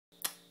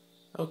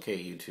Okay,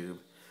 YouTube.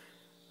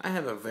 I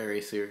have a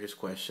very serious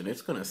question.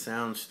 It's going to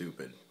sound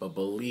stupid, but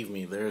believe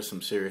me, there is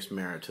some serious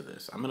merit to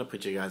this. I'm going to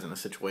put you guys in a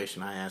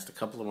situation I asked a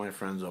couple of my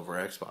friends over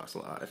Xbox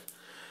Live.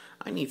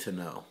 I need to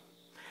know,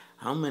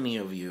 how many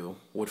of you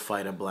would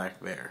fight a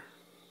black bear?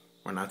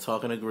 We're not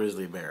talking a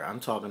grizzly bear. I'm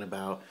talking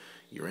about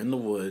you're in the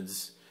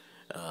woods.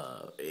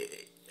 Uh,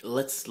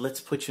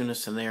 let's put you in a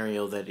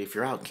scenario that if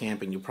you're out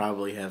camping, you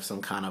probably have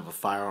some kind of a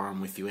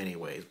firearm with you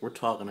anyways. We're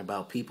talking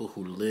about people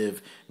who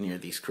live near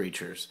these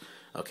creatures.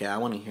 Okay, I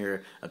want to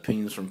hear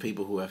opinions from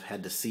people who have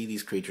had to see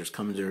these creatures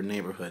come into their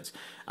neighborhoods.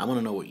 I want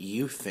to know what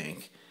you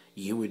think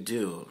you would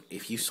do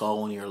if you saw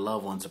one of your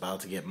loved ones about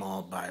to get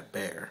mauled by a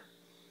bear.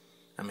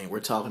 I mean, we're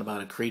talking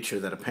about a creature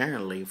that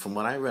apparently, from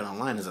what I read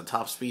online, has a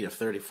top speed of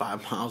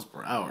 35 miles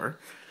per hour.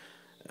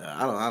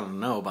 I don't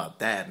know about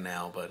that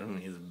now, but I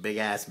mean, he's a big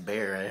ass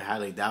bear. I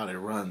highly doubt it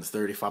runs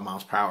 35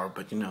 miles per hour.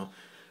 But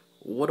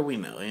what do we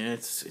know? And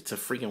it's a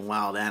freaking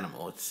wild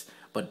animal.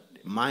 But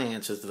my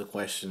answer to the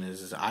question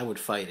is I would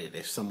fight it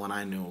if someone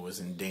I knew was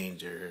in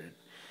danger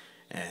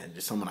and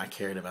just someone I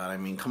cared about. I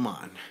mean, come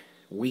on,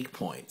 weak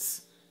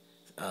points.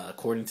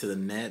 According to the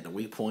net, the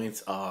weak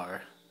points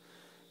are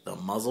the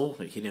muzzle.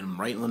 Hit him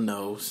right in the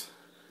nose.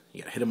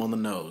 You gotta hit him on the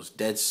nose,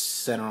 dead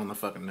center on the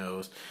fucking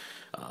nose.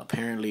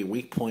 Apparently,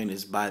 weak point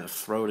is by the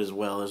throat as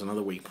well. There's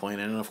another weak point,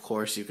 and of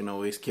course, you can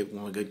always give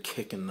him a good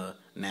kick in the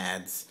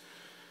nads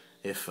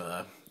if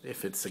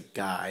it's a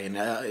guy, and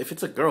if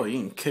it's a girl, you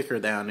can kick her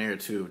down there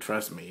too.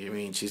 Trust me. I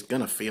mean, she's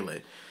gonna feel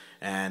it.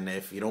 And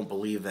if you don't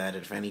believe that,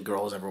 if any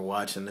girls ever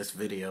watching this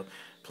video,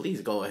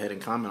 please go ahead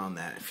and comment on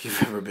that if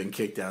you've ever been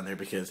kicked down there,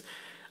 because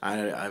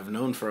I've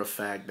known for a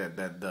fact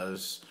that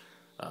does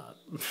uh,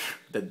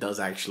 that does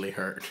actually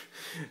hurt.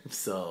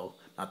 So,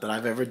 not that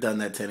I've ever done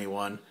that to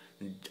anyone.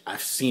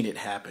 I've seen it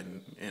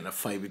happen in a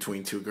fight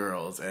between two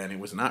girls, and it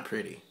was not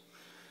pretty.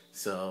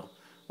 So,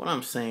 what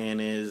I'm saying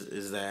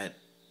is that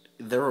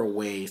there are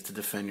ways to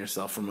defend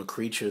yourself from a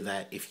creature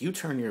that, if you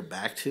turn your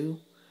back to,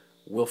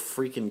 will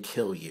freaking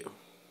kill you.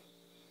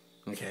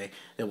 Okay,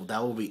 that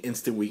will be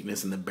instant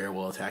weakness, and the bear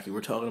will attack you.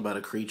 We're talking about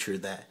a creature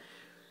that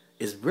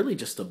is really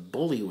just a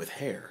bully with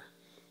hair.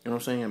 You know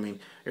what I'm saying? I mean,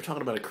 you're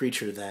talking about a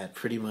creature that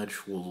pretty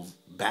much will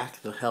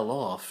back the hell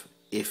off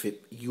if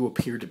you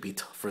appear to be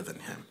tougher than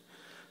him.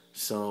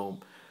 So,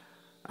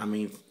 I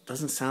mean,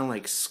 doesn't sound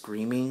like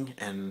screaming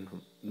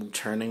and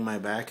turning my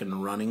back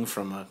and running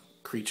from a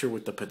creature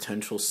with the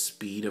potential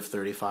speed of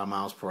 35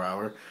 miles per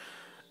hour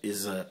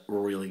is a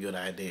really good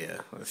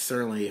idea.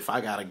 Certainly, if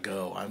I gotta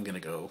go, I'm gonna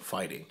go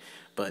fighting.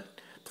 But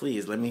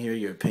please let me hear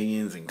your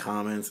opinions and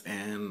comments,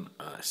 and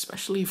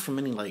especially from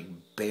any like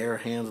bear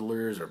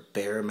handlers or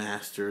bear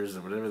masters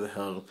or whatever the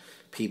hell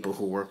people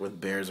who work with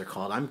bears are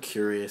called. I'm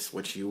curious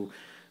what you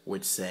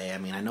would say. I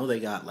mean, I know they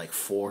got like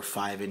 4 to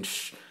 5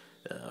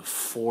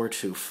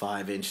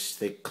 inch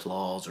thick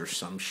claws or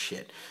some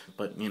shit,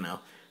 but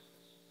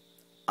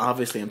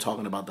obviously I'm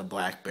talking about the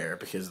black bear,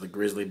 because the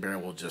grizzly bear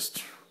will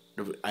just.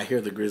 I hear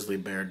the grizzly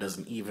bear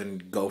doesn't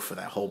even go for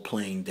that whole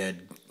playing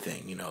dead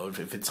thing.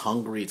 If it's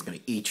hungry, it's gonna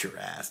eat your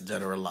ass,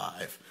 dead or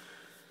alive.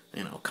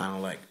 Kind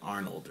of like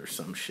Arnold or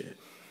some shit.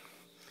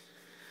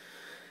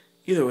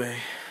 Either way,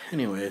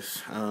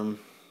 anyways,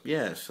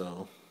 yeah.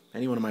 So,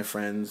 any one of my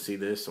friends see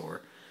this,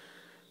 or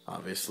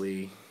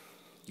obviously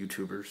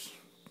YouTubers,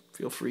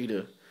 feel free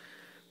to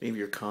leave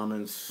your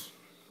comments.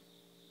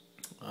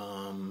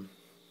 Um,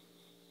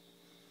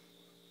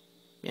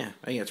 yeah,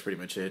 I think that's pretty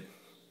much it.